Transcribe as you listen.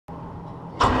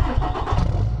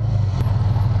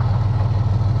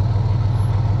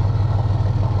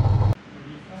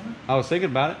I was thinking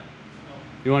about it.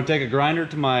 You want to take a grinder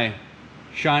to my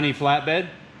shiny flatbed?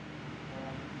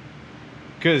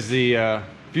 Because the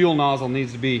fuel nozzle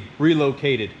needs to be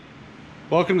relocated.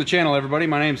 Welcome to the channel, everybody.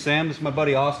 My name's Sam. This is my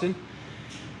buddy Austin.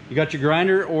 You got your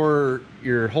grinder or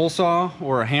your hole saw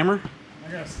or a hammer?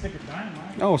 I got a stick of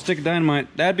dynamite. Oh, a stick of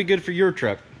dynamite. That'd be good for your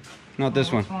truck, not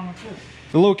this one. What's wrong with this?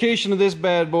 The location of this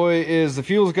bad boy is the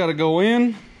fuel's got to go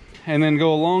in and then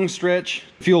go a long stretch.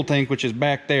 Fuel tank, which is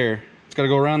back there. It's got to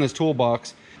go around this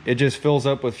toolbox. It just fills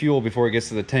up with fuel before it gets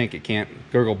to the tank. It can't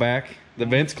gurgle back. The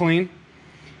vent's clean.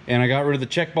 And I got rid of the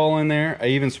check ball in there. I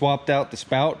even swapped out the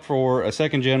spout for a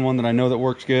second gen one that I know that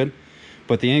works good.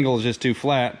 But the angle is just too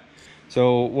flat.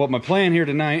 So what my plan here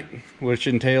tonight, which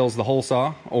entails the hole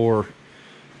saw, or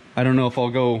I don't know if I'll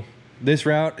go this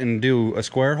route and do a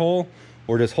square hole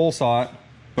or just hole saw it,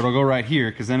 but I'll go right here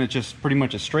because then it's just pretty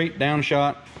much a straight down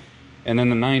shot and then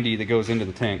the 90 that goes into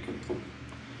the tank.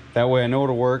 That way I know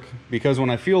it'll work, because when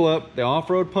I fuel up the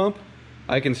off-road pump,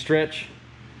 I can stretch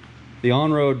the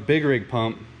on-road big rig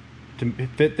pump to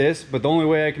fit this, but the only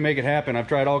way I can make it happen, I've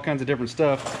tried all kinds of different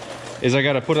stuff, is I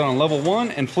got to put it on level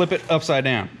 1 and flip it upside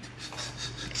down.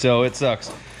 So it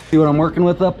sucks. See what I'm working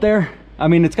with up there? I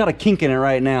mean, it's got a kink in it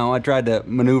right now. I tried to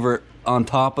maneuver it on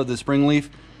top of the spring leaf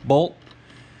bolt,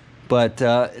 but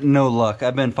no luck.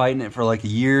 I've been fighting it for like a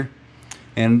year,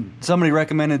 and somebody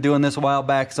recommended doing this a while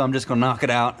back, so I'm just gonna knock it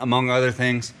out, among other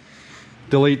things.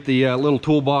 Delete the little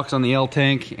toolbox on the L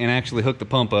tank and actually hook the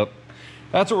pump up.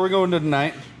 That's what we're going to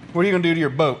tonight. What are you gonna do to your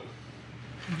boat?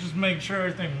 Just make sure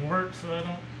everything works so I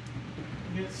don't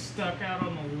get stuck out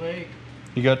on the lake.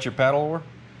 You got your paddle oar?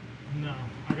 No,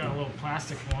 I got a little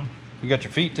plastic one. You got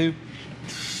your feet too?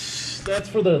 That's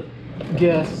for the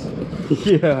guests.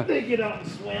 Yeah. They get out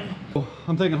and swim.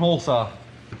 I'm thinking hole saw.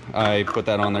 I put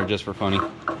that on there just for funny.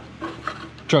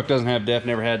 Truck doesn't have def,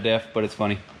 never had def, but it's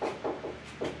funny. Yeah,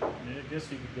 I guess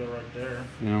you could go right there.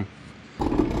 You know.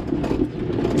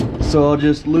 So I'll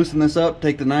just loosen this up,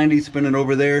 take the 90, spin it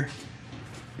over there,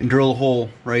 and drill a hole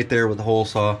right there with the hole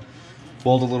saw.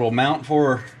 Weld a little mount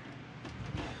for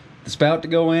the spout to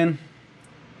go in,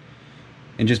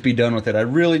 and just be done with it. I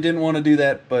really didn't want to do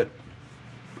that, but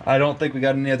I don't think we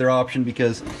got any other option,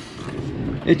 because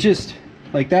it just,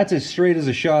 like, that's as straight as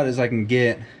a shot as I can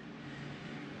get,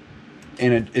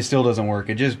 and it still doesn't work.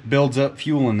 It just builds up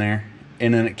fuel in there,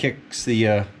 and then it kicks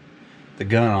the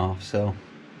gun off. So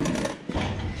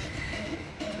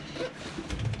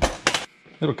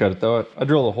it'll cut it though. I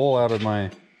drilled a hole out of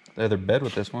the other bed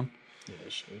with this one. Yeah,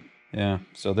 it should. Yeah,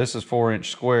 so this is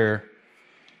 4-inch square,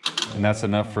 and that's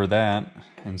enough for that.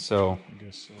 And so, I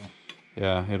guess so.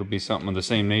 yeah, it'll be something of the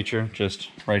same nature, just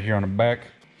right here on the back.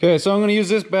 Okay, so I'm going to use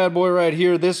this bad boy right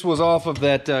here. This was off of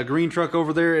that green truck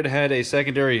over there. It had a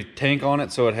secondary tank on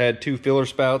it, so it had 2 filler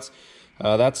spouts.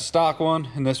 That's a stock one,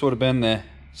 and this would have been the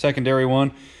secondary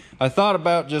one. I thought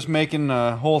about just making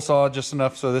a hole saw just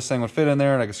enough so this thing would fit in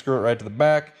there and I could screw it right to the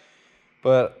back,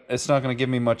 but it's not going to give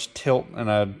me much tilt,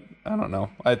 and I don't know.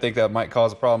 I think that might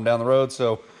cause a problem down the road,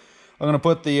 so I'm going to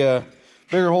put the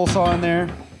bigger hole saw in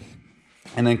there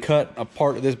and then cut a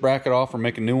part of this bracket off or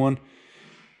make a new one,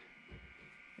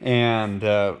 and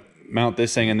mount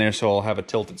this thing in there so I'll have a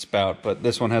tilted spout. But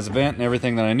this one has a vent and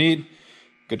everything that I need.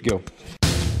 Good to go.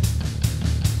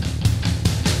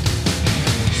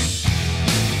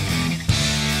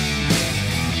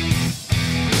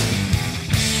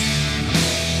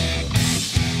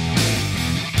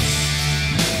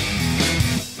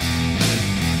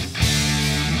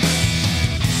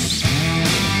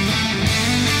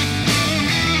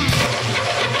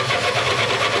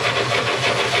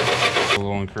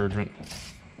 Encouragement.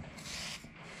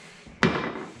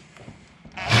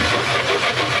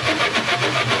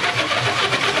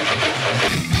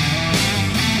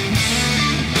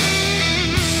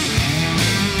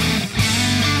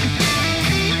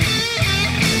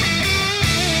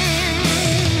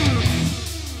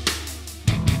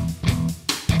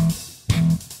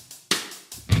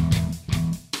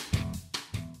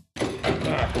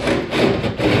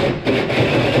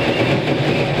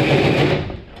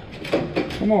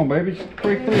 Come on, baby, just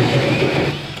break through.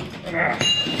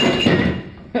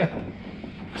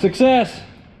 Success!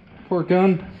 Poor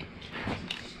gun.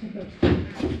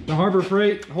 The Harbor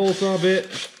Freight hole saw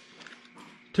bit,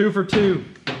 2 for 2.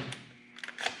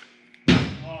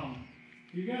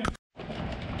 You got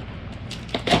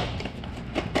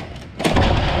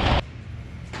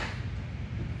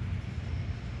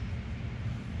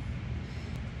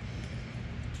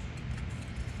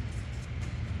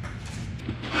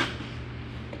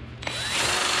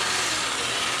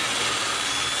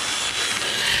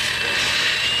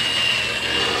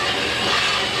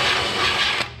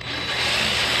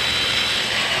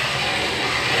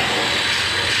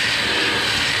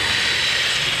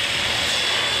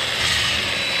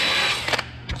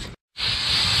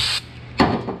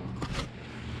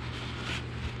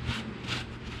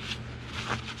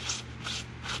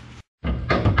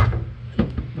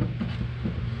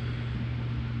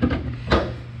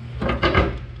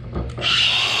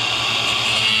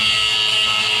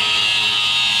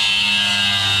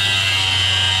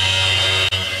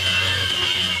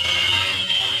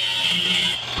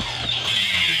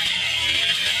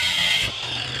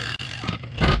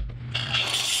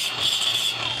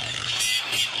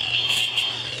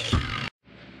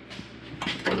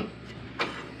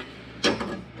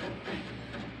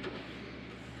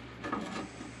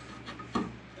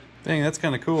Dang, that's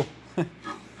kind of cool.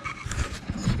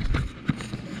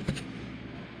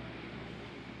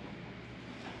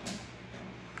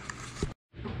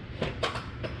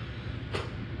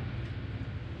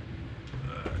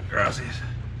 Gracias.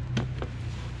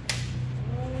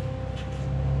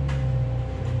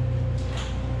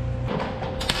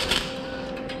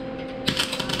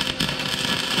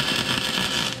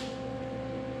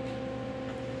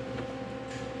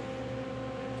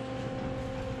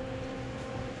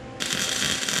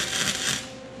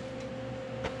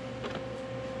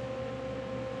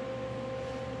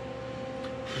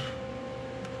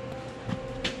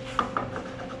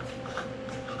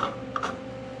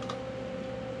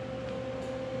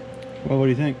 Well, what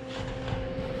do you think?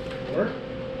 Work?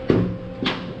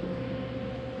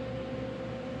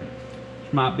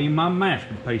 This might be my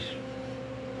masterpiece.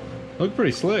 Look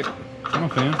pretty slick. I'm a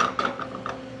fan.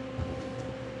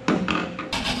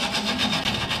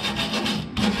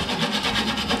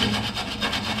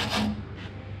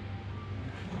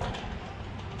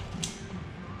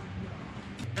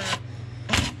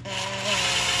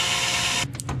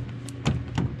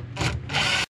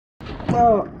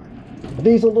 Oh,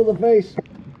 diesel to the face.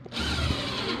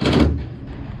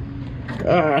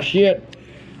 Ah, shit.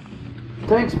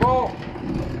 Tank's fault.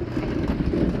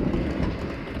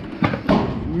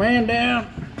 Man down.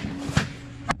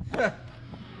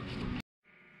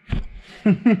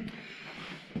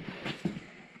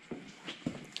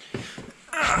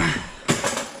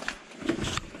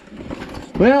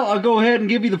 Well, I'll go ahead and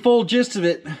give you the full gist of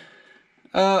it.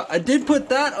 I did put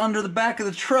that under the back of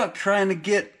the truck trying to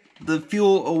get the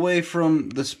fuel away from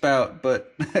the spout,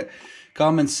 but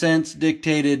common sense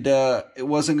dictated it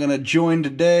wasn't going to join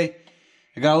today.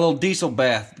 I got a little diesel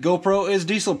bath. The GoPro is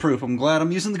diesel proof. I'm glad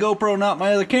I'm using the GoPro, not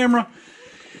my other camera.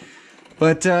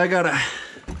 But I got to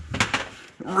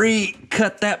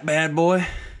recut that bad boy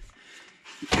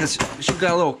because she's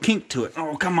got a little kink to it.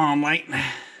 Oh, come on, mate.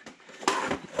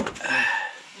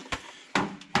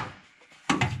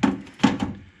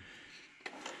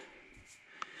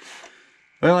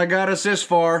 Well, I got us this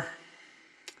far.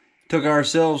 Took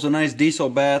ourselves a nice diesel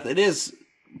bath. It is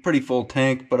a pretty full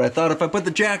tank, but I thought if I put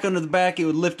the jack under the back, it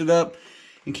would lift it up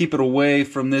and keep it away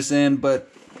from this end.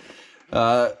 But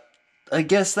I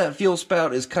guess that fuel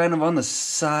spout is kind of on the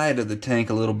side of the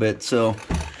tank a little bit. So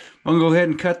I'm going to go ahead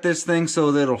and cut this thing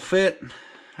so that it'll fit.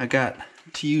 I got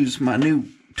to use my new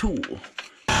tool.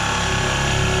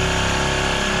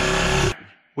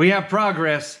 We have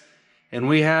progress, and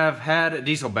we have had a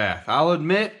diesel bath. I'll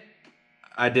admit,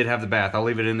 I did have the bath. I'll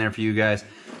leave it in there for you guys.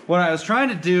 What I was trying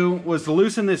to do was to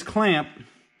loosen this clamp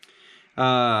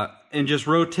and just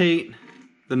rotate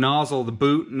the nozzle, the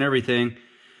boot, and everything.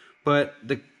 But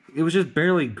it was just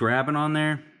barely grabbing on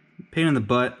there. Pain in the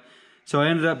butt. So I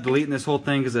ended up deleting this whole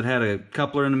thing because it had a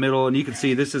coupler in the middle. And you can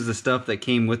see this is the stuff that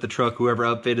came with the truck, whoever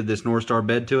upfitted this Northstar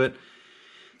bed to it.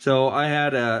 So I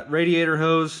had a radiator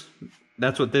hose.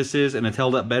 That's what this is, and it's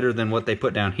held up better than what they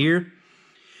put down here.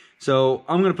 So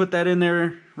I'm going to put that in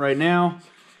there right now.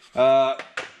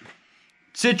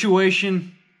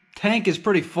 Situation, tank is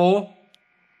pretty full.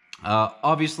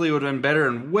 Obviously, it would have been better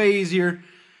and way easier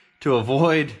to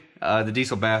avoid the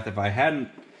diesel bath if I hadn't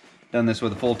done this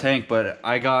with a full tank, but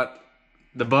I got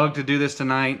the bug to do this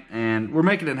tonight, and we're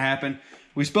making it happen.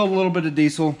 We spilled a little bit of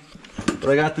diesel, but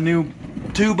I got the new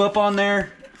tube up on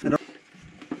there.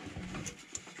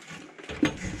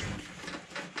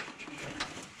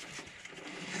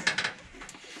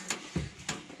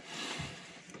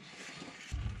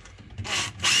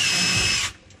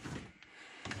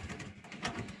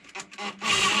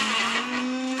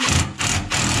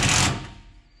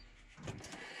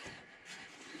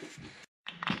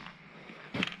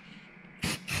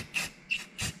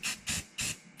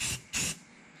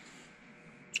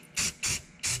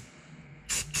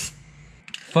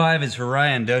 5 is for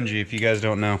Ryan Dungey, if you guys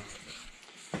don't know.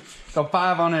 So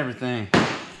 5 on everything.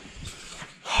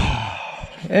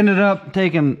 Ended up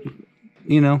taking,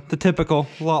 you know, the typical,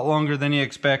 a lot longer than you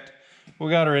expect. We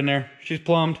got her in there. She's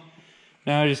plumbed.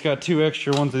 Now I just got 2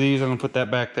 extra ones of these. I'm gonna put that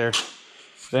back there.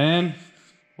 Then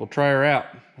we'll try her out.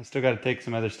 I still got to take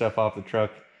some other stuff off the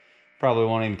truck. Probably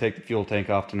won't even take the fuel tank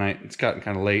off tonight. It's gotten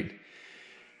kind of late.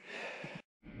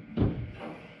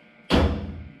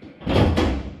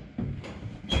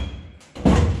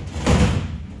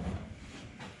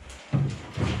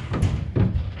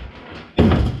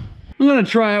 I'm gonna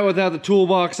try it without the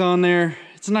toolbox on there.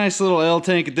 It's a nice little L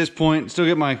tank at this point. Still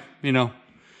get my, you know,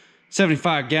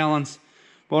 75 gallons.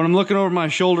 But when I'm looking over my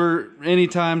shoulder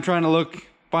anytime trying to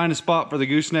find a spot for the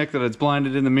gooseneck that it's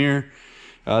blinded in the mirror,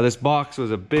 this box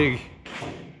was a big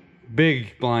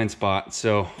big blind spot.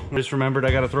 So I just remembered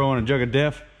I got to throw in a jug of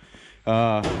Def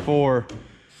for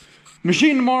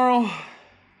machine tomorrow,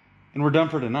 and we're done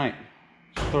for tonight.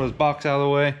 Just throw this box out of the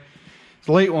way. It's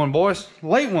a late one, boys.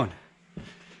 Late one.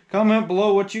 Comment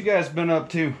below what you guys been up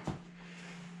to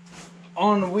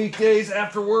on the weekdays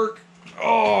after work.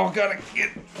 Oh, gotta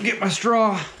get my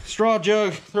straw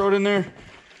jug, throw it in there.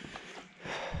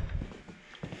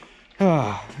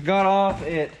 Got off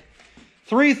at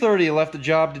 3:30, left the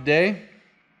job today.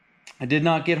 I did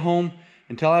not get home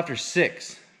until after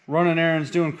 6. Running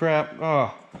errands, doing crap.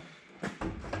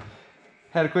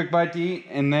 Had a quick bite to eat,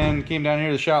 and then came down here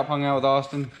to the shop, hung out with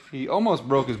Austin. He almost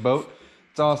broke his boat.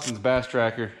 It's Austin's bass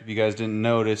tracker, if you guys didn't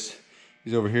notice.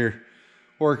 He's over here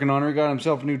working on it. He got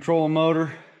himself a new trolling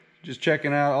motor. Just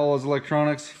checking out all his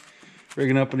electronics.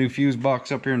 Rigging up a new fuse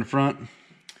box up here in the front.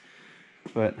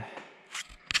 But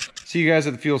see you guys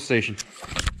at the fuel station.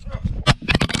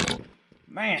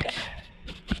 Man.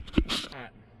 Right.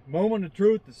 Moment of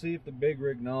truth to see if the big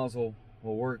rig nozzle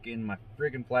will work in my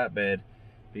friggin' flatbed,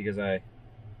 because I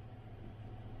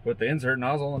put the insert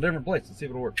nozzle in a different place. Let's see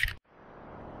if it'll work.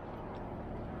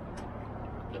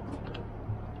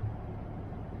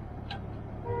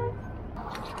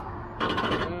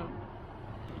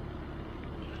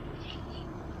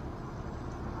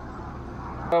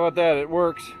 How about that? It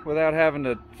works without having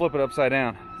to flip it upside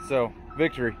down. So,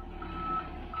 victory.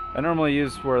 I normally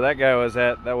use where that guy was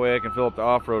at. That way I can fill up the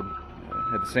off-road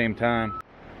at the same time.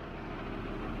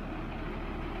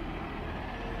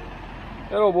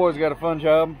 That old boy's got a fun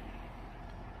job.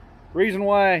 Reason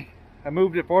why I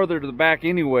moved it farther to the back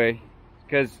anyway,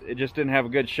 because it just didn't have a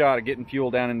good shot at getting fuel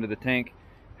down into the tank.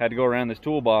 Had to go around this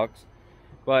toolbox.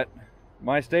 But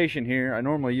my station here, I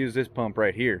normally use this pump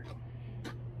right here.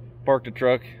 Park the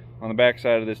truck on the back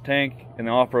side of this tank, and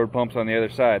the off-road pump's on the other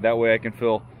side. That way I can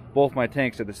fill both my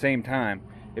tanks at the same time.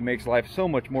 It makes life so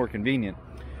much more convenient.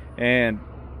 And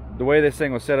the way this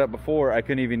thing was set up before, I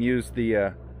couldn't even use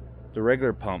the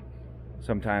regular pump.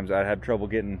 Sometimes I'd have trouble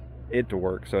getting it to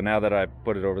work. So now that I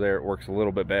put it over there, it works a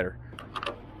little bit better.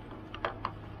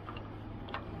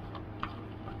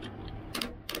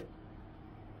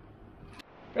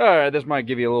 Alright, this might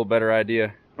give you a little better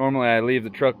idea. Normally I leave the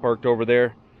truck parked over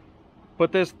there,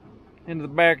 put this into the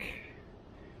back,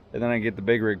 and then I get the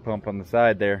big rig pump on the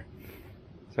side there.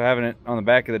 So having it on the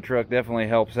back of the truck definitely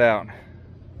helps out.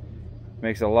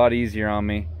 Makes it a lot easier on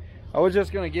me. I was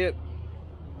just gonna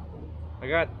I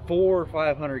got 4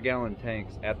 500-gallon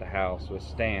tanks at the house with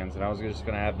stands, and I was just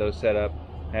gonna have those set up,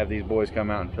 have these boys come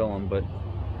out and fill them, but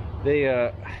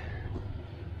they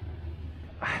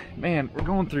man, we're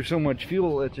going through so much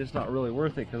fuel, it's just not really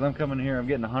worth it, because I'm coming here, I'm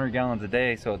getting 100 gallons a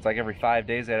day, so it's like every 5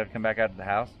 days I have to come back out to the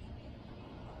house.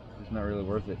 It's not really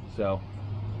worth it. So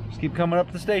just keep coming up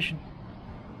to the station.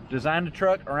 Design the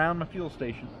truck around my fuel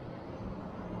station.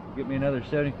 Get me another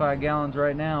 75 gallons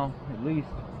right now, at least.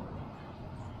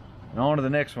 And on to the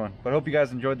next one. But I hope you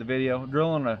guys enjoyed the video.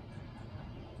 Drilling a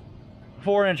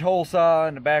 4-inch hole saw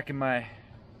in the back of my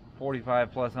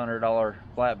 $4,500+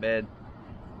 flatbed.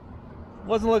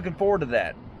 Wasn't looking forward to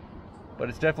that, but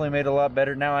it's definitely made it a lot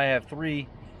better. Now I have 3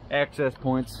 access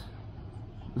points.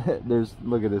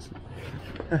 Look at this.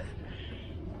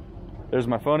 There's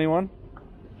my phony one.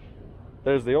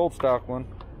 There's the old stock one.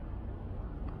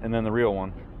 And then the real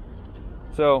one.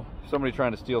 So, somebody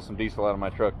trying to steal some diesel out of my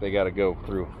truck, they got to go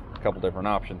through a couple different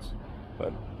options.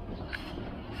 But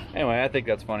anyway, I think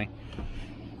that's funny.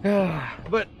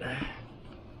 But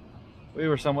we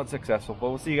were somewhat successful. But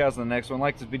we'll see you guys in the next one.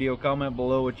 Like this video, comment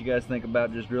below what you guys think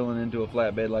about just drilling into a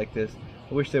flatbed like this.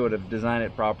 I wish they would have designed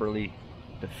it properly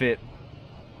to fit,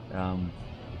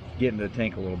 get into the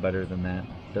tank a little better than that.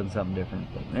 Done something different.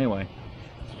 But anyway,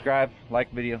 subscribe, like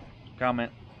the video,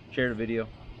 comment, share the video,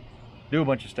 do a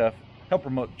bunch of stuff, help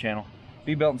promote the channel.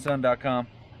 BeBeltandSon.com.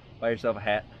 Buy yourself a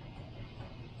hat.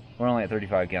 We're only at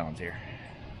 35 gallons here.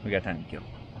 We got time to kill.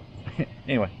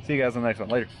 Anyway, see you guys on the next one.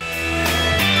 Later.